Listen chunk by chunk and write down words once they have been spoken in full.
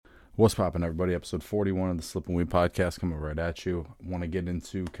What's poppin', everybody? Episode 41 of the Slip and Weed podcast coming right at you. Want to get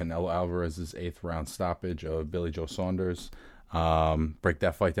into Canelo Alvarez's 8th round stoppage of Billy Joe Saunders. Break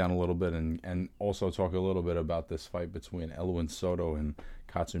that fight down a little bit and also talk a little bit about this fight between Elwin, Soto and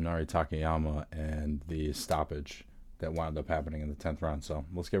Katsunari, Takayama and the stoppage that wound up happening in the 10th round. So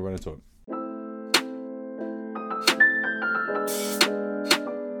let's get right into it.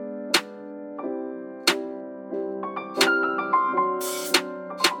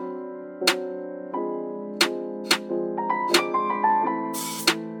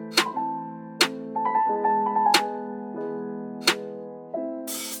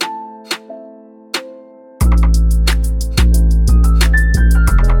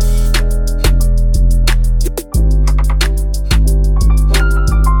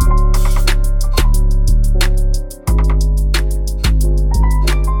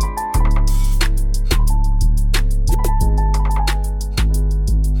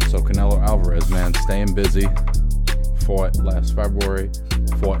 Staying busy, fought last February,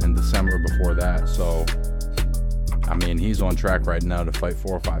 fought in December before that, so I mean he's on track right now to fight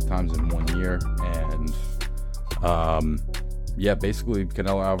 4 or 5 times in 1 year. And basically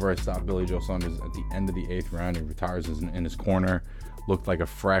Canelo Alvarez stopped Billy Joe Saunders at the end of the 8th round. He retires in his corner, looked like a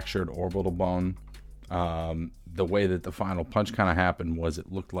fractured orbital bone. The way that the final punch kind of happened was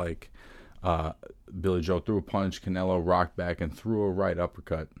it looked like Billy Joe threw a punch, Canelo rocked back and threw a right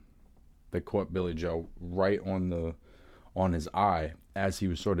uppercut that caught Billy Joe right on his eye as he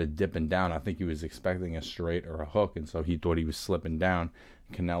was sort of dipping down. I think he was expecting a straight or a hook, and so he thought he was slipping down.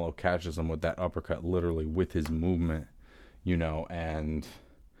 Canelo catches him with that uppercut literally with his movement, and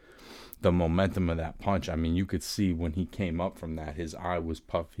the momentum of that punch. I mean, you could see when he came up from that, his eye was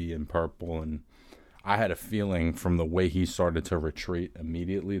puffy and purple, and I had a feeling from the way he started to retreat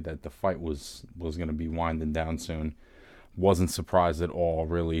immediately that the fight was going to be winding down soon. Wasn't surprised at all,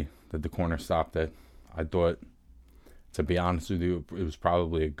 really, that the corner stopped it. I thought, to be honest with you, it was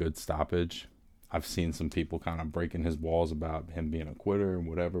probably a good stoppage. I've seen some people kind of breaking his walls about him being a quitter and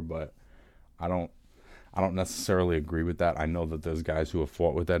whatever, but I don't necessarily agree with that. I know that there's guys who have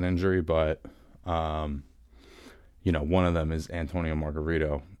fought with that injury, but one of them is Antonio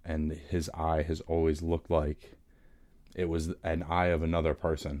Margarito, and his eye has always looked like it was an eye of another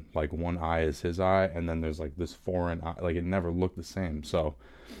person. Like one eye is his eye, and then there's like this foreign eye. Like it never looked the same. So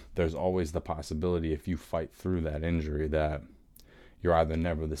there's always the possibility, if you fight through that injury, that you're either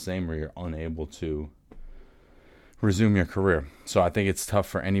never the same or you're unable to resume your career. So I think it's tough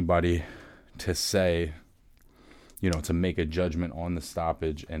for anybody to say, to make a judgment on the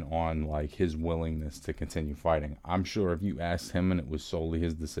stoppage and on like his willingness to continue fighting. I'm sure if you asked him and it was solely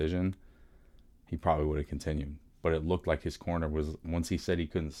his decision, he probably would have continued. But it looked like his corner was, once he said he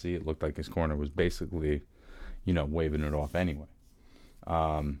couldn't see, it looked like his corner was basically, waving it off anyway.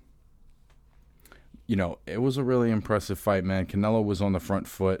 It was a really impressive fight, man. Canelo was on the front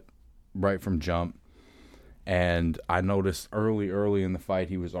foot right from jump. And I noticed early in the fight,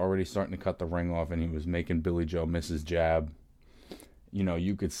 he was already starting to cut the ring off and he was making Billy Joe miss his jab.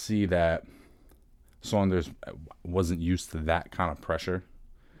 You could see that Saunders wasn't used to that kind of pressure,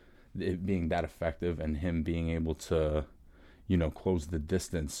 it being that effective, and him being able to, close the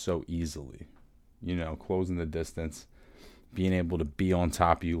distance so easily. Closing the distance, being able to be on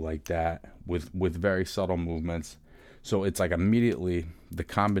top of you like that with very subtle movements. So it's like immediately the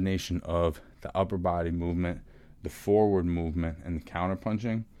combination of the upper body movement, the forward movement, and the counter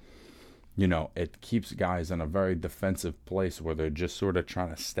punching, it keeps guys in a very defensive place where they're just sort of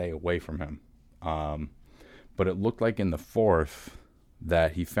trying to stay away from him. But it looked like in the 4th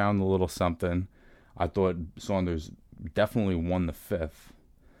that he found a little something. I thought Saunders definitely won the 5th.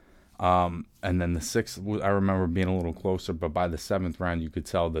 And then the 6th, I remember being a little closer, but by the 7th round, you could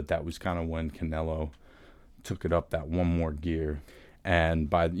tell that was kind of when Canelo took it up that one more gear. And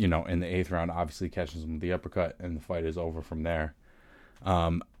by, in the 8th round, obviously catches him with the uppercut, and the fight is over from there.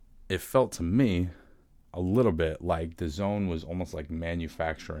 It felt to me a little bit like the zone was almost like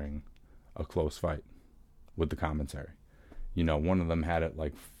manufacturing a close fight with the commentary. One of them had it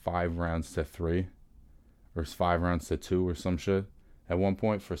like 5 rounds to 3 or 5 rounds to 2 or some shit at one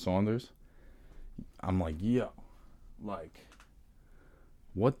point for Saunders. I'm like,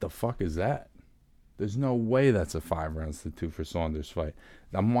 what the fuck is that? There's no way that's a 5 rounds to 2 for Saunders fight.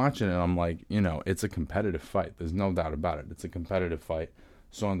 I'm watching it and I'm like, it's a competitive fight. There's no doubt about it. It's a competitive fight.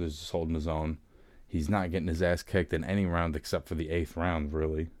 Saunders is holding his own. He's not getting his ass kicked in any round except for the 8th round,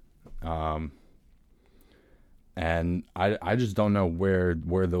 really. And I just don't know where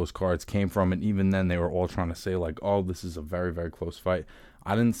those cards came from. And even then, they were all trying to say, like, oh, this is a very, very close fight.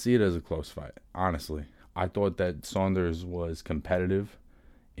 I didn't see it as a close fight, honestly. I thought that Saunders was competitive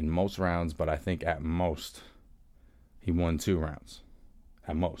in most rounds, but I think at most he won 2 rounds.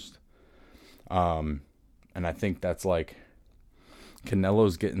 At most. And I think that's like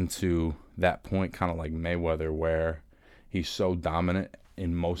Canelo's getting to that point, kind of like Mayweather, where he's so dominant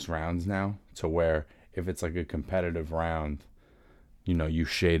in most rounds now, to where if it's like a competitive round, you know, you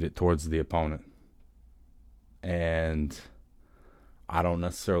shade it towards the opponent. And I don't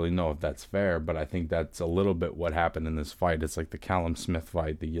necessarily know if that's fair, but I think that's a little bit what happened in this fight. It's like the Callum Smith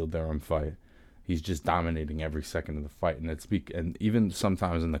fight, the Yildirim fight. He's just dominating every second of the fight, and even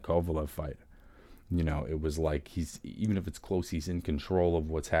sometimes in the Kovalev fight, you know, it was like he's, even if it's close, he's in control of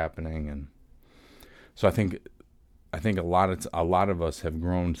what's happening. And so I think a lot of us have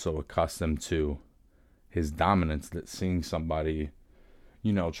grown so accustomed to his dominance that seeing somebody,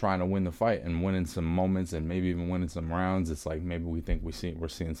 you know, trying to win the fight and winning some moments and maybe even winning some rounds, it's like maybe we think we're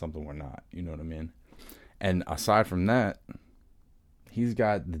seeing something we're not. You know what I mean? And aside from that, he's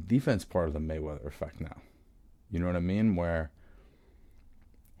got the defense part of the Mayweather effect now. You know what I mean? Where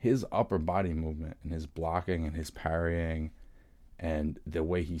his upper body movement and his blocking and his parrying and the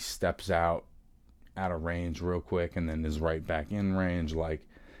way he steps out of range real quick and then is right back in range, like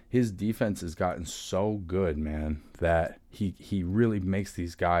his defense has gotten so good, man, that he really makes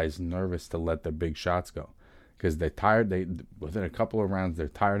these guys nervous to let their big shots go, because they're tired. Within a couple of rounds, they're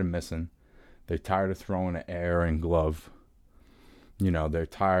tired of missing. They're tired of throwing an air and glove. You know, they're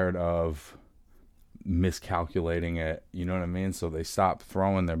tired of miscalculating it. You know what I mean? So they stop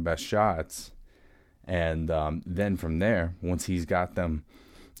throwing their best shots. And then from there, once he's got them,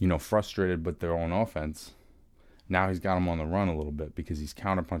 you know, frustrated with their own offense, now he's got them on the run a little bit because he's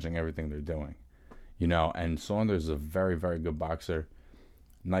counterpunching everything they're doing. You know, and Saunders is a very, very good boxer.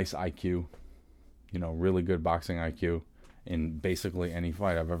 Nice IQ. You know, really good boxing IQ in basically any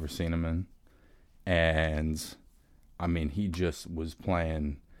fight I've ever seen him in. And I mean, he just was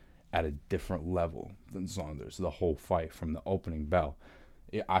playing at a different level than Saunders the whole fight from the opening bell.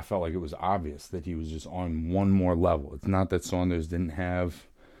 I felt like it was obvious that he was just on one more level. It's not that Saunders didn't have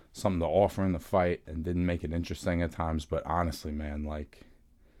something to offer in the fight and didn't make it interesting at times, but honestly, man, like,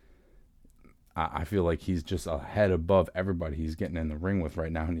 I feel like he's just a head above everybody he's getting in the ring with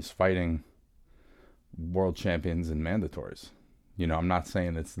right now, and he's fighting world champions and mandatories. You know, I'm not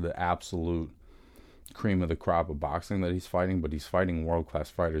saying it's the absolute cream of the crop of boxing that he's fighting, but he's fighting world-class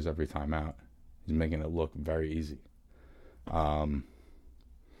fighters every time out. He's making it look very easy. So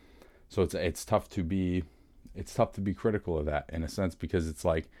it's tough to be critical of that in a sense, because it's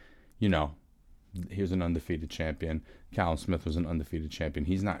like, you know, here's an undefeated champion. Callum Smith was an undefeated champion.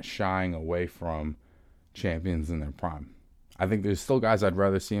 He's not shying away from champions in their prime. I think there's still guys I'd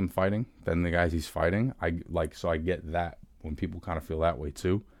rather see him fighting than the guys he's fighting. So I get that when people kind of feel that way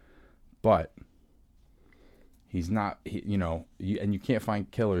too. But he's not, you know, and you can't find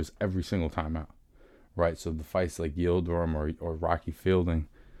killers every single time out, right? So the fights like Yildirim or Rocky Fielding,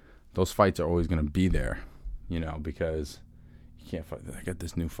 those fights are always going to be there, you know, because you can't fight. I got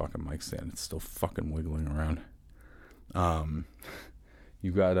this new fucking mic stand. It's still fucking wiggling around.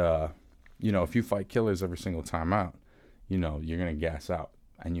 You got, you know, if you fight killers every single time out, you know, you're going to gas out.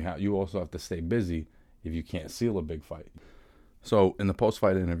 And you also have to stay busy if you can't seal a big fight. So in the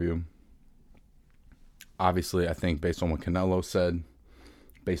post-fight interview, obviously, I think based on what Canelo said,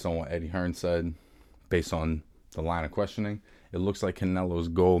 based on what Eddie Hearn said, based on the line of questioning, it looks like Canelo's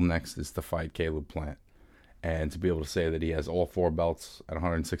goal next is to fight Caleb Plant. And to be able to say that he has all 4 belts at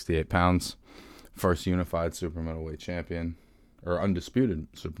 168 pounds, first unified super middleweight champion, or undisputed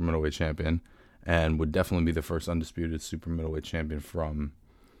super middleweight champion, and would definitely be the first undisputed super middleweight champion from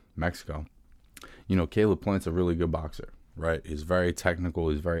Mexico. You know, Caleb Plant's a really good boxer, right? He's very technical.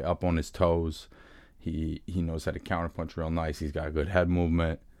 He's very up on his toes. He knows how to counterpunch real nice. He's got good head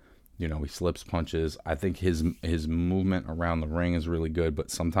movement. You know, he slips punches. I think his movement around the ring is really good, but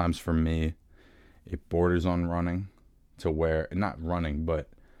sometimes for me, it borders on running to where, not running, but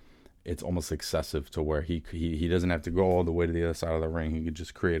it's almost excessive to where he doesn't have to go all the way to the other side of the ring. He could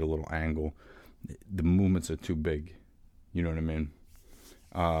just create a little angle. The movements are too big. You know what I mean?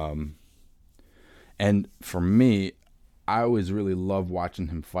 And for me, I always really love watching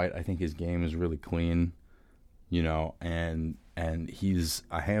him fight. I think his game is really clean, you know, and he's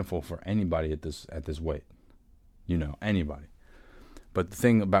a handful for anybody at this weight, you know, anybody. But the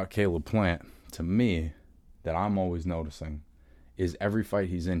thing about Caleb Plant, to me, that I'm always noticing, is every fight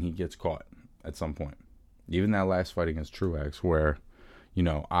he's in, he gets caught at some point. Even that last fight against Truex, where, you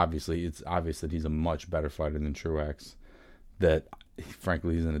know, obviously it's obvious that he's a much better fighter than Truex, that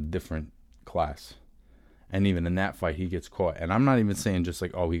frankly he's in a different class. And even in that fight, he gets caught. And I'm not even saying just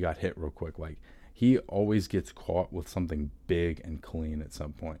like, oh, he got hit real quick. Like, he always gets caught with something big and clean at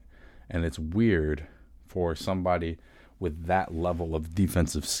some point. And it's weird for somebody with that level of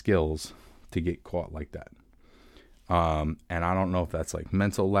defensive skills to get caught like that. And I don't know if that's like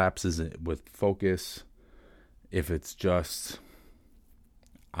mental lapses with focus, if it's just,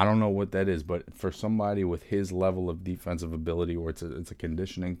 I don't know what that is, but for somebody with his level of defensive ability, or it's a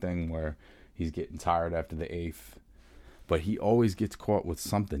conditioning thing where he's getting tired after the 8th, but he always gets caught with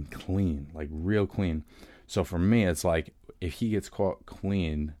something clean, like real clean. So for me, it's like if he gets caught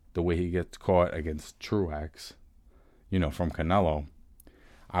clean the way he gets caught against Truax, from Canelo,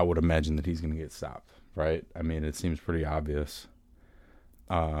 I would imagine that he's going to get stopped, right? I mean, it seems pretty obvious.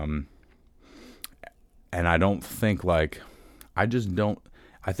 And I don't think I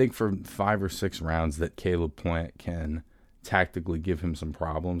think for 5 or 6 rounds that Caleb Plant can tactically give him some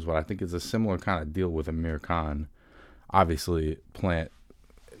problems, but I think it's a similar kind of deal with Amir Khan. Obviously, Plant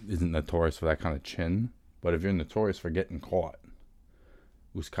isn't notorious for that kind of chin, but if you're notorious for getting caught,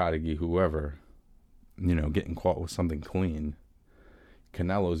 Uskadegi, whoever, getting caught with something clean,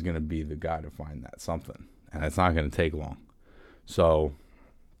 Canelo is going to be the guy to find that something, and it's not going to take long. So,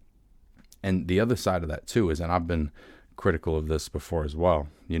 and the other side of that too is, and I've been critical of this before as well,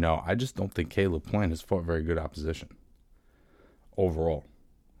 I just don't think Caleb Plant has fought very good opposition overall.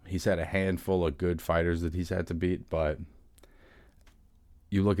 He's had a handful of good fighters that he's had to beat, but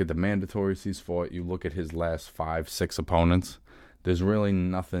you look at the mandatories he's fought, you look at his last 5-6 opponents, there's really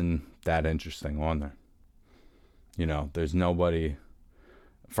nothing that interesting on there. There's nobody,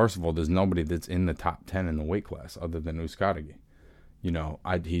 first of all, there's nobody that's in the top 10 in the weight class other than Uskadegi.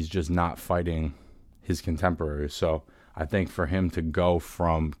 He's just not fighting his contemporaries. So I think for him to go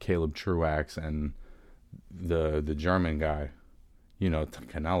from Caleb Truax and the German guy, to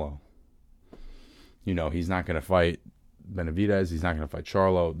Canelo, he's not going to fight Benavidez. He's not going to fight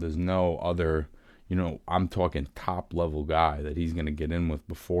Charlo. There's no other, I'm talking top level guy that he's going to get in with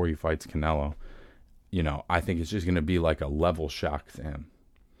before he fights Canelo. I think it's just going to be like a level shock to him,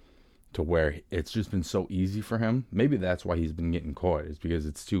 to where it's just been so easy for him. Maybe that's why he's been getting caught, is because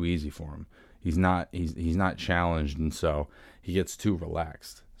it's too easy for him. He's not challenged, and so he gets too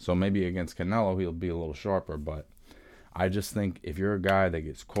relaxed. So maybe against Canelo he'll be a little sharper, but I just think if you're a guy that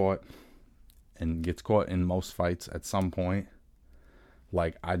gets caught in most fights at some point,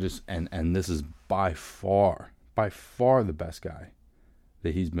 and this is by far the best guy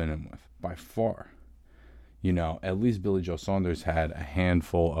that he's been in with, by far. At least Billy Joe Saunders had a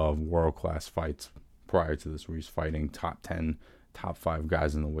handful of world-class fights prior to this where he's fighting top 10, top 5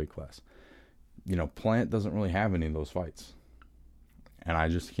 guys in the weight class. Plant doesn't really have any of those fights. And I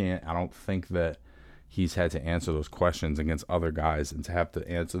don't think that he's had to answer those questions against other guys, and to have to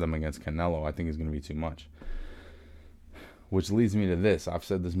answer them against Canelo, I think is going to be too much. Which leads me to this. I've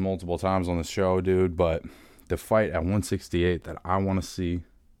said this multiple times on the show, dude, but the fight at 168 that I want to see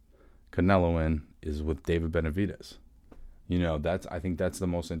Canelo in is with David Benavidez. I think that's the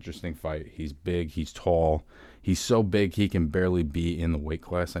most interesting fight. He's big, he's tall. He's so big he can barely be in the weight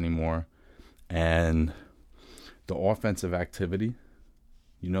class anymore. And the offensive activity,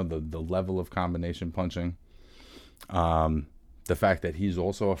 the level of combination punching, the fact that he's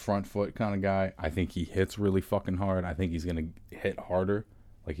also a front foot kind of guy. I think he hits really fucking hard. I think he's going to hit harder.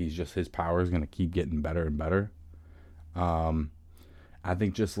 His power is going to keep getting better and better. I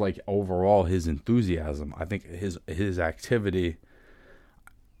think just overall his enthusiasm, I think his activity,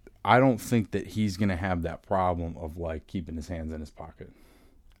 I don't think that he's going to have that problem of keeping his hands in his pocket.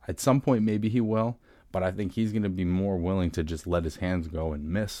 At some point maybe he will, but I think he's going to be more willing to just let his hands go and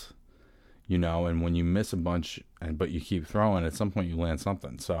miss, and when you miss a bunch but you keep throwing, at some point you land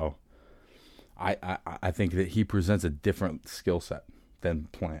something. So I think that he presents a different skill set than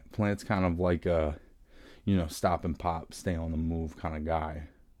Plant. Plant's kind of like a, stop and pop, stay on the move kind of guy.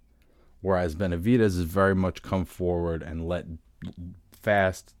 Whereas Benavidez is very much come forward and let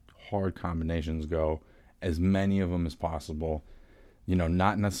fast, hard combinations go, as many of them as possible.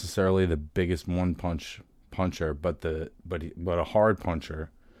 Not necessarily the biggest puncher, but a hard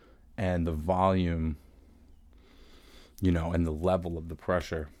puncher, and the volume, and the level of the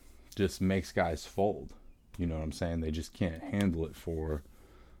pressure just makes guys fold. You know what I'm saying? They just can't handle it for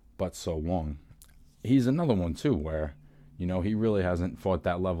but so long. He's another one too where, he really hasn't fought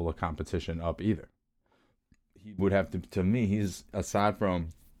that level of competition up either. He would have to me, he's, aside from,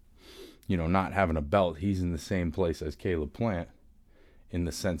 not having a belt, he's in the same place as Caleb Plant, in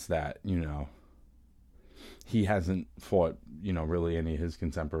the sense that, he hasn't fought, really any of his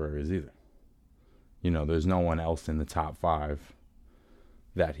contemporaries either. There's no one else in the top 5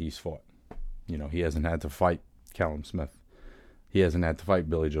 that he's fought. He hasn't had to fight Callum Smith. He hasn't had to fight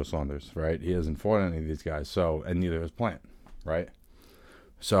Billy Joe Saunders, right? He hasn't fought any of these guys, so, and neither has Plant, right?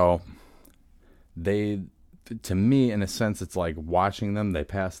 So they, to me, in a sense, it's like watching them. They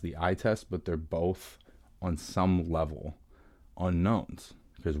pass the eye test, but they're both on some level unknowns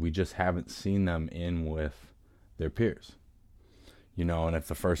because we just haven't seen them in with their peers, you know. And if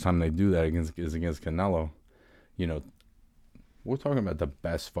the first time they do that is against Canelo, you know, we're talking about the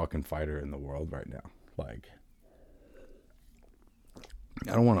best fucking fighter in the world right now. Like,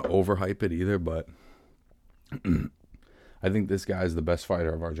 I don't want to overhype it either, but I think this guy is the best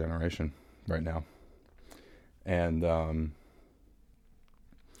fighter of our generation right now. And I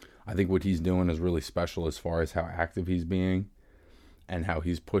think what he's doing is really special as far as how active he's being and how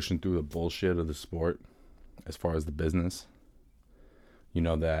he's pushing through the bullshit of the sport as far as the business. You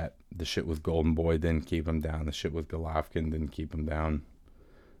know, that the shit with Golden Boy didn't keep him down. The shit with Golovkin didn't keep him down.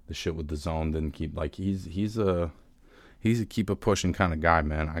 The shit with the Zone didn't keep... Like, he's a keep it pushing kind of guy,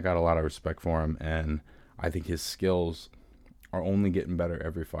 man. I got a lot of respect for him, and I think his skills are only getting better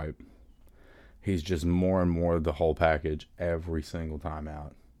every fight. He's just more and more the whole package every single time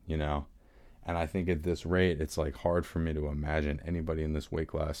out, you know? And I think at this rate, it's like hard for me to imagine anybody in this weight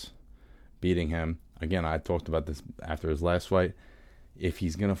class beating him. Again, I talked about this after his last fight. If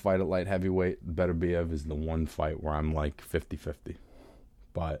he's going to fight at light heavyweight, Beterbiev is the one fight where I'm like 50-50.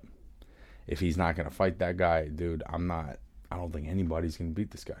 But if he's not going to fight that guy, dude, I don't think anybody's going to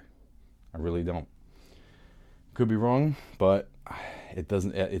beat this guy. I really don't. Could be wrong, but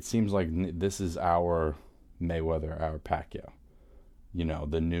it seems like this is our Mayweather, our Pacquiao. You know,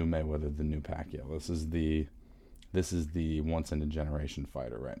 the new Mayweather, the new Pacquiao. This is the once in a generation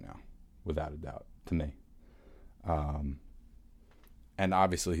fighter right now, without a doubt, to me. And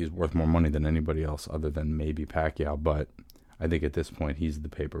obviously he's worth more money than anybody else other than maybe Pacquiao, but I think at this point he's the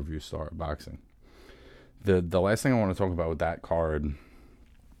pay-per-view star of boxing. The last thing I want to talk about with that card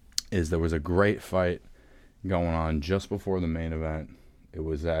is there was a great fight going on just before the main event. It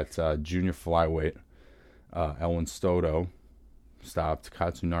was at junior flyweight. Elwin Soto stopped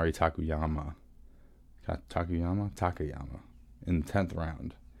Katsunari Takayama in the 10th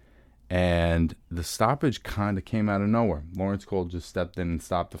round. And the stoppage kind of came out of nowhere. Laurence Cole just stepped in and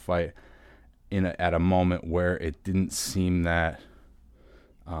stopped the fight at a moment where it didn't seem that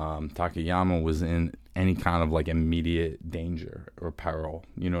Takayama was in any kind of like immediate danger or peril.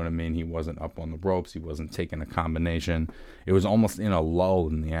 You know what I mean? He wasn't up on the ropes. He wasn't taking a combination. It was almost in a lull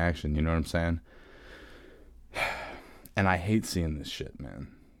in the action. You know what I'm saying? And I hate seeing this shit, man.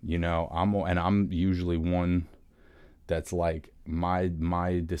 You know, I'm usually one that's like my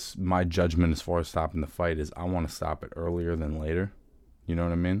judgment as far as stopping the fight is I want to stop it earlier than later. You know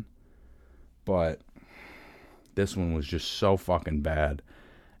what I mean? But this one was just so fucking bad.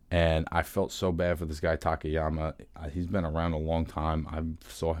 And I felt so bad for this guy, Takayama. He's been around a long time. I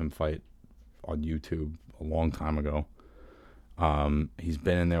saw him fight on YouTube a long time ago. He's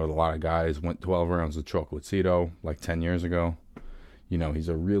been in there with a lot of guys. Went 12 rounds with Chocolatito like 10 years ago. You know, he's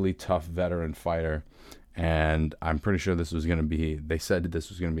a really tough veteran fighter. And I'm pretty sure this was going to be... They said that this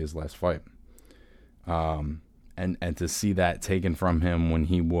was going to be his last fight. And to see that taken from him when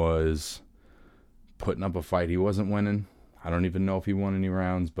he was putting up a fight he wasn't winning. I don't even know if he won any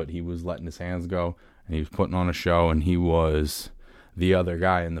rounds, but he was letting his hands go, and he was putting on a show, and he was the other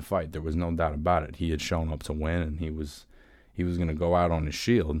guy in the fight. There was no doubt about it. He had shown up to win, and he was going to go out on his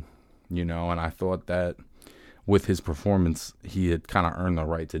shield, you know, and I thought that with his performance, he had kind of earned the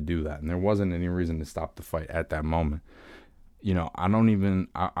right to do that, and there wasn't any reason to stop the fight at that moment. You know, I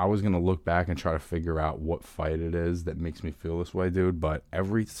was going to look back and try to figure out what fight it is that makes me feel this way, dude, but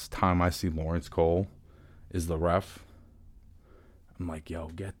every time I see Laurence Cole is the ref, I'm like, yo,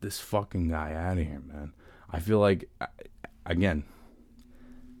 get this fucking guy out of here, man. I feel like, again,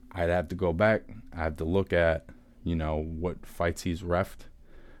 I'd have to go back. I have to look at, you know, what fights he's reffed.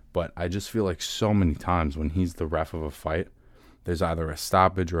 But I just feel like so many times when he's the ref of a fight, there's either a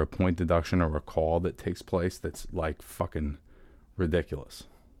stoppage or a point deduction or a call that takes place that's like fucking ridiculous,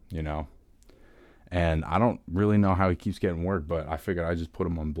 you know? And I don't really know how he keeps getting work, but I figured I'd just put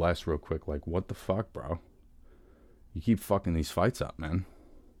him on blast real quick. Like, what the fuck, bro? You keep fucking these fights up, man.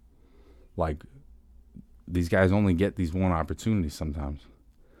 Like, these guys only get these one opportunities sometimes.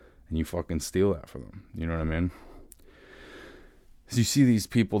 And you fucking steal that from them. You know what I mean? So you see these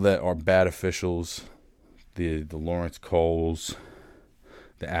people that are bad officials, the Laurence Coles,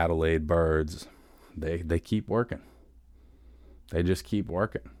 the Adelaide Birds, they keep working. They just keep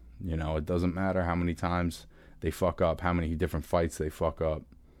working. You know, it doesn't matter how many times they fuck up, how many different fights they fuck up.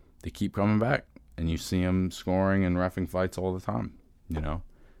 They keep coming back. And you see them scoring and reffing fights all the time. You know,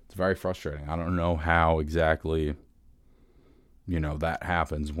 it's very frustrating. I don't know how exactly, that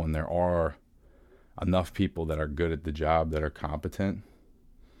happens when there are enough people that are good at the job, that are competent.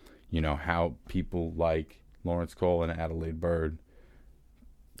 How people like Laurence Cole and Adelaide Byrd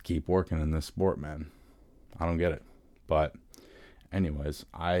keep working in this sport, man. I don't get it. But anyways,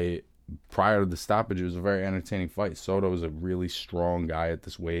 prior to the stoppage, it was a very entertaining fight. Soto was a really strong guy at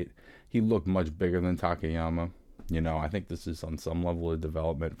this weight. He looked much bigger than Takayama. I think this is on some level a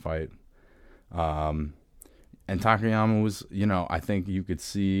development fight. And Takayama was, I think you could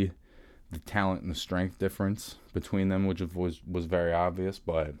see the talent and the strength difference between them, which was very obvious.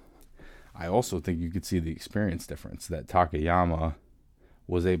 But I also think you could see the experience difference, that Takayama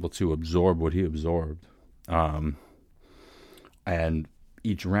was able to absorb what he absorbed. And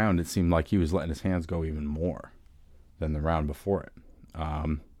each round, it seemed like he was letting his hands go even more than the round before it.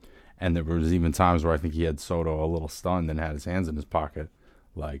 And there was even times where I think he had Soto a little stunned and had his hands in his pocket.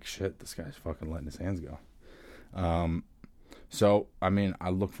 Like, shit, this guy's fucking letting his hands go. So, I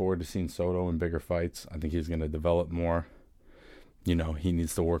look forward to seeing Soto in bigger fights. I think he's going to develop more. He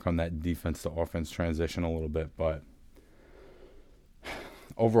needs to work on that defense to offense transition a little bit. But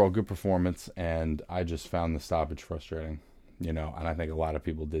overall, good performance. And I just found the stoppage frustrating. And I think a lot of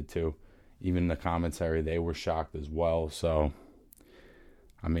people did too. Even the commentary, they were shocked as well. So,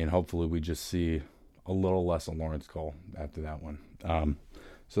 hopefully we just see a little less of Laurence Cole after that one.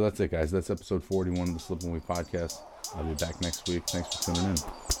 So that's it, guys. That's episode 41 of the Slip and Weave podcast. I'll be back next week. Thanks for tuning in.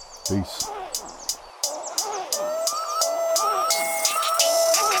 Peace.